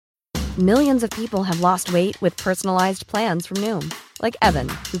Millions of people have lost weight with personalized plans from Noom. Like Evan,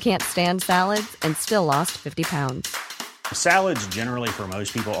 who can't stand salads and still lost 50 pounds. Salads generally for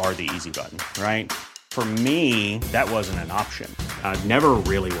most people are the easy button, right? For me, that wasn't an option. I never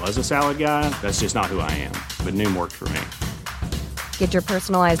really was a salad guy. That's just not who I am. But Noom worked for me. Get your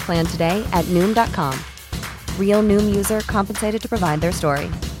personalized plan today at Noom.com. Real Noom user compensated to provide their story.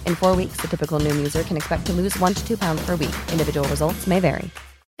 In 4 weeks, the typical Noom user can expect to lose 1 to 2 pounds per week. Individual results may vary.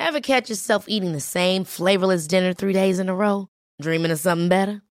 Ever catch yourself eating the same flavorless dinner 3 days in a row? Dreaming of something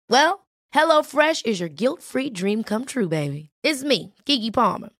better? Well, HelloFresh is your guilt-free dream come true, baby. It's me, Keke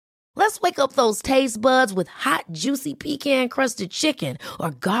Palmer. Let's wake up those taste buds with hot, juicy pecan-crusted chicken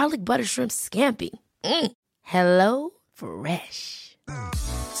or garlic butter shrimp scampi. HelloFresh.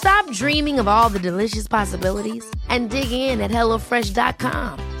 Stop dreaming of all the delicious possibilities and dig in at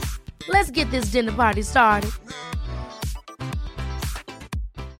HelloFresh.com. Let's get this dinner party started.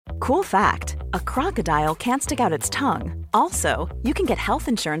 Cool fact, a crocodile can't stick out its tongue. Also, you can get health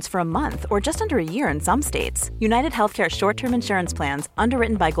insurance for a month or just under a year in some states. United Healthcare short-term insurance plans,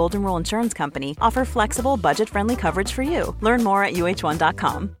 underwritten by Golden Rule Insurance Company, offer flexible, budget-friendly coverage for you. Learn more at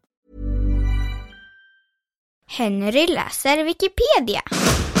uh1.com. Henry läser Wikipedia.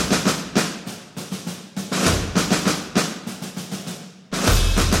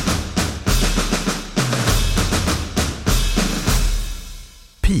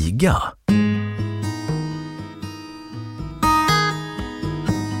 Piga.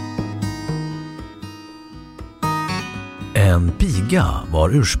 En piga var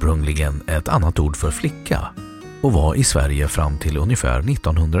ursprungligen ett annat ord för flicka och var i Sverige fram till ungefär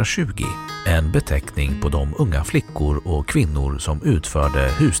 1920 en beteckning på de unga flickor och kvinnor som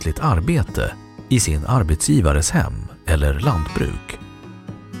utförde husligt arbete i sin arbetsgivares hem eller lantbruk.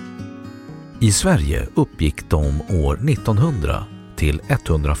 I Sverige uppgick de år 1900 till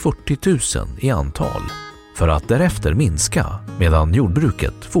 140 000 i antal för att därefter minska medan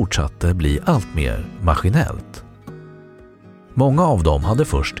jordbruket fortsatte bli allt mer maskinellt. Många av dem hade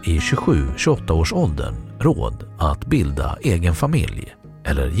först i 27-28 års åldern råd att bilda egen familj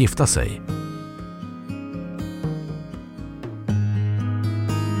eller gifta sig.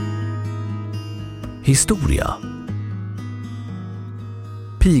 Historia.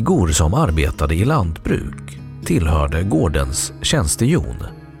 Pigor som arbetade i lantbruk tillhörde gårdens tjänstehjon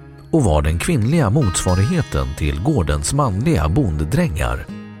och var den kvinnliga motsvarigheten till gårdens manliga bonddrängar.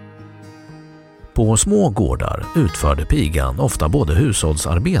 På små gårdar utförde pigan ofta både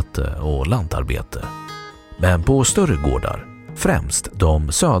hushållsarbete och lantarbete. Men på större gårdar, främst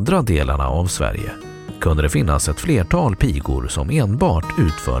de södra delarna av Sverige, kunde det finnas ett flertal pigor som enbart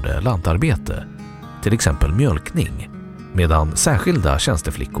utförde lantarbete, till exempel mjölkning, medan särskilda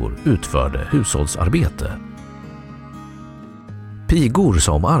tjänsteflickor utförde hushållsarbete. Pigor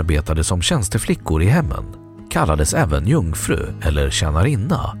som arbetade som tjänsteflickor i hemmen kallades även jungfru eller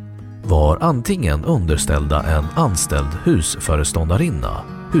tjänarinna, var antingen underställda en anställd husföreståndarinna,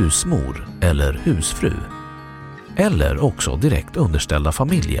 husmor eller husfru, eller också direkt underställda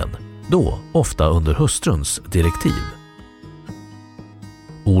familjen, då ofta under hustruns direktiv.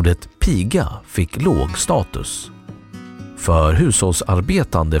 Ordet piga fick låg status. För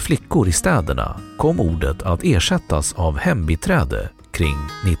hushållsarbetande flickor i städerna kom ordet att ersättas av hembiträde kring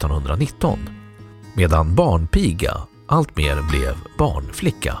 1919, medan barnpiga alltmer blev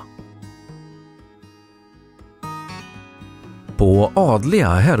barnflicka. På adliga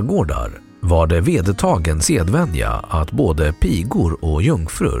herrgårdar var det vedertagen sedvänja att både pigor och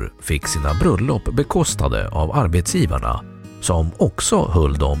jungfrur fick sina bröllop bekostade av arbetsgivarna, som också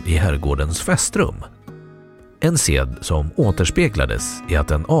höll dem i herrgårdens festrum. En sed som återspeglades i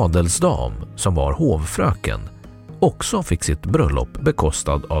att en adelsdam som var hovfröken också fick sitt bröllop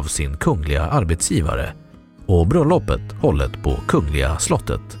bekostad av sin kungliga arbetsgivare och bröllopet hållet på kungliga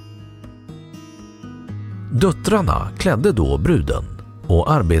slottet. Döttrarna klädde då bruden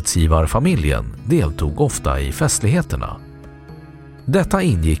och arbetsgivarfamiljen deltog ofta i festligheterna. Detta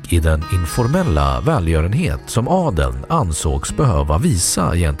ingick i den informella välgörenhet som adeln ansågs behöva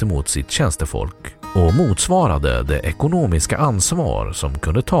visa gentemot sitt tjänstefolk och motsvarade det ekonomiska ansvar som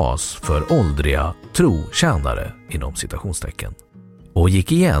kunde tas för åldriga trotjänare inom citationstecken, och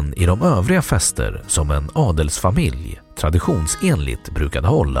gick igen i de övriga fester som en adelsfamilj traditionsenligt brukade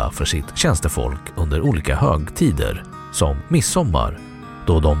hålla för sitt tjänstefolk under olika högtider, som midsommar,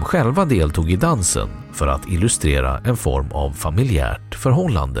 då de själva deltog i dansen för att illustrera en form av familjärt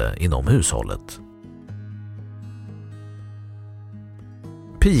förhållande inom hushållet.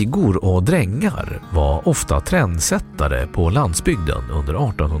 Pigor och drängar var ofta trendsättare på landsbygden under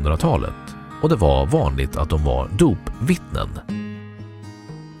 1800-talet, och det var vanligt att de var dopvittnen.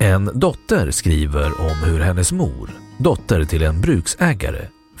 En dotter skriver om hur hennes mor, dotter till en bruksägare,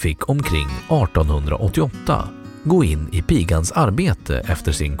 fick omkring 1888 gå in i pigans arbete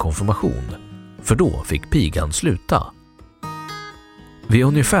efter sin konfirmation, för då fick pigan sluta. Vid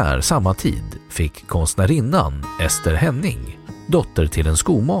ungefär samma tid fick konstnärinnan Ester Henning, dotter till en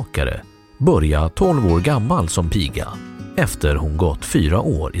skomakare, börja 12 år gammal som piga efter hon gått 4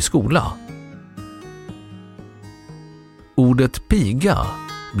 år i skola. Ordet piga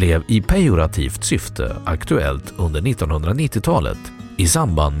blev i pejorativt syfte aktuellt under 1990-talet i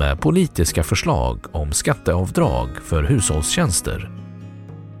samband med politiska förslag om skatteavdrag för hushållstjänster.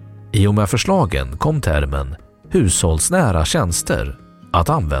 I och med förslagen kom termen hushållsnära tjänster att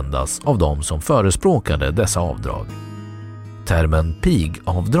användas av de som förespråkade dessa avdrag. Termen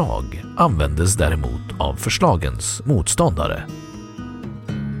pigavdrag användes däremot av förslagens motståndare.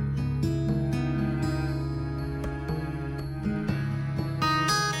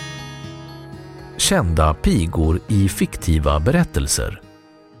 Kända pigor i fiktiva berättelser.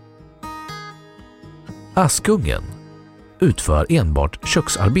 Askungen utför enbart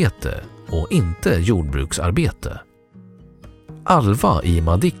köksarbete och inte jordbruksarbete. Alva i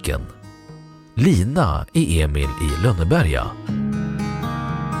Madicken. Lina i Emil i Lönneberga.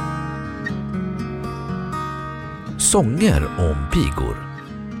 Sånger om pigor.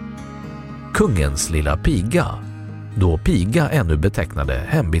 Kungens lilla piga, då piga ännu betecknade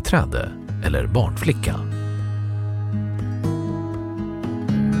hembiträde eller barnflicka.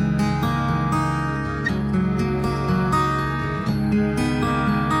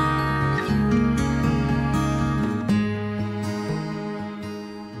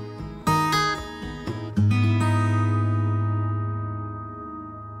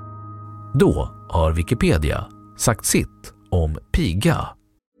 Då har Wikipedia sagt sitt om piga.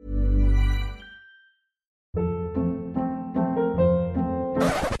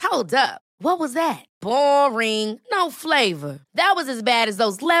 Hold up. What was that? Boring. No flavor. That was as bad as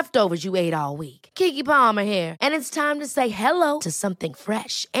those leftovers you ate all week. Keke Palmer here, and it's time to say hello to something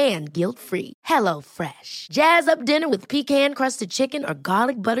fresh and guilt-free. Hello Fresh. Jazz up dinner with pecan-crusted chicken or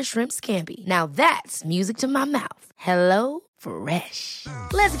garlic butter shrimp scampi. Now that's music to my mouth. Hello Fresh.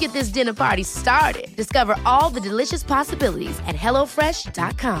 Let's get this dinner party started. Discover all the delicious possibilities at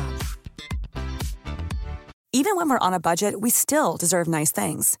hellofresh.com. Even when we're on a budget, we still deserve nice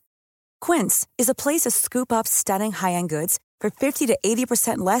things. Quince is a place to scoop up stunning high-end goods for 50 to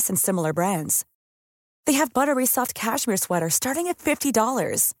 80% less than similar brands. They have buttery soft cashmere sweaters starting at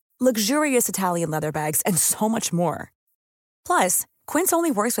 $50, luxurious Italian leather bags, and so much more. Plus, Quince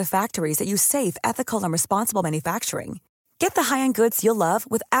only works with factories that use safe, ethical, and responsible manufacturing. Get the high-end goods you'll love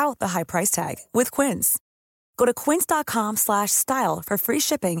without the high price tag with Quince. Go to quince.com/style for free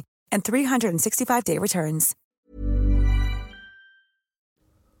shipping and 365-day returns.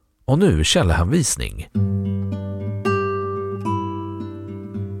 Och nu källhänvisning.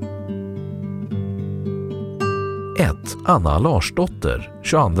 1. Anna Larsdotter,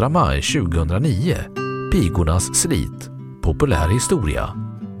 22 maj 2009. Pigornas slit. Populär historia.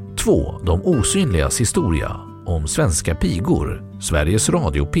 2. De osynligas historia. Om svenska pigor. Sveriges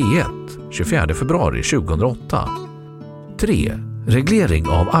Radio P1. 24 februari 2008. 3. Reglering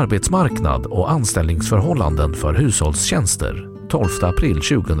av arbetsmarknad och anställningsförhållanden för hushållstjänster. 12 april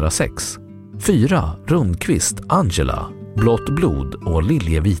 2006. 4. Rundqvist, Angela. Blått blod och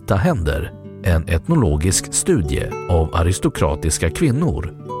liljevita händer. En etnologisk studie av aristokratiska kvinnor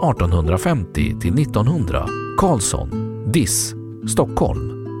 1850 till 1900. Karlsson, Diss,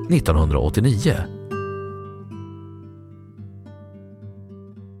 Stockholm 1989.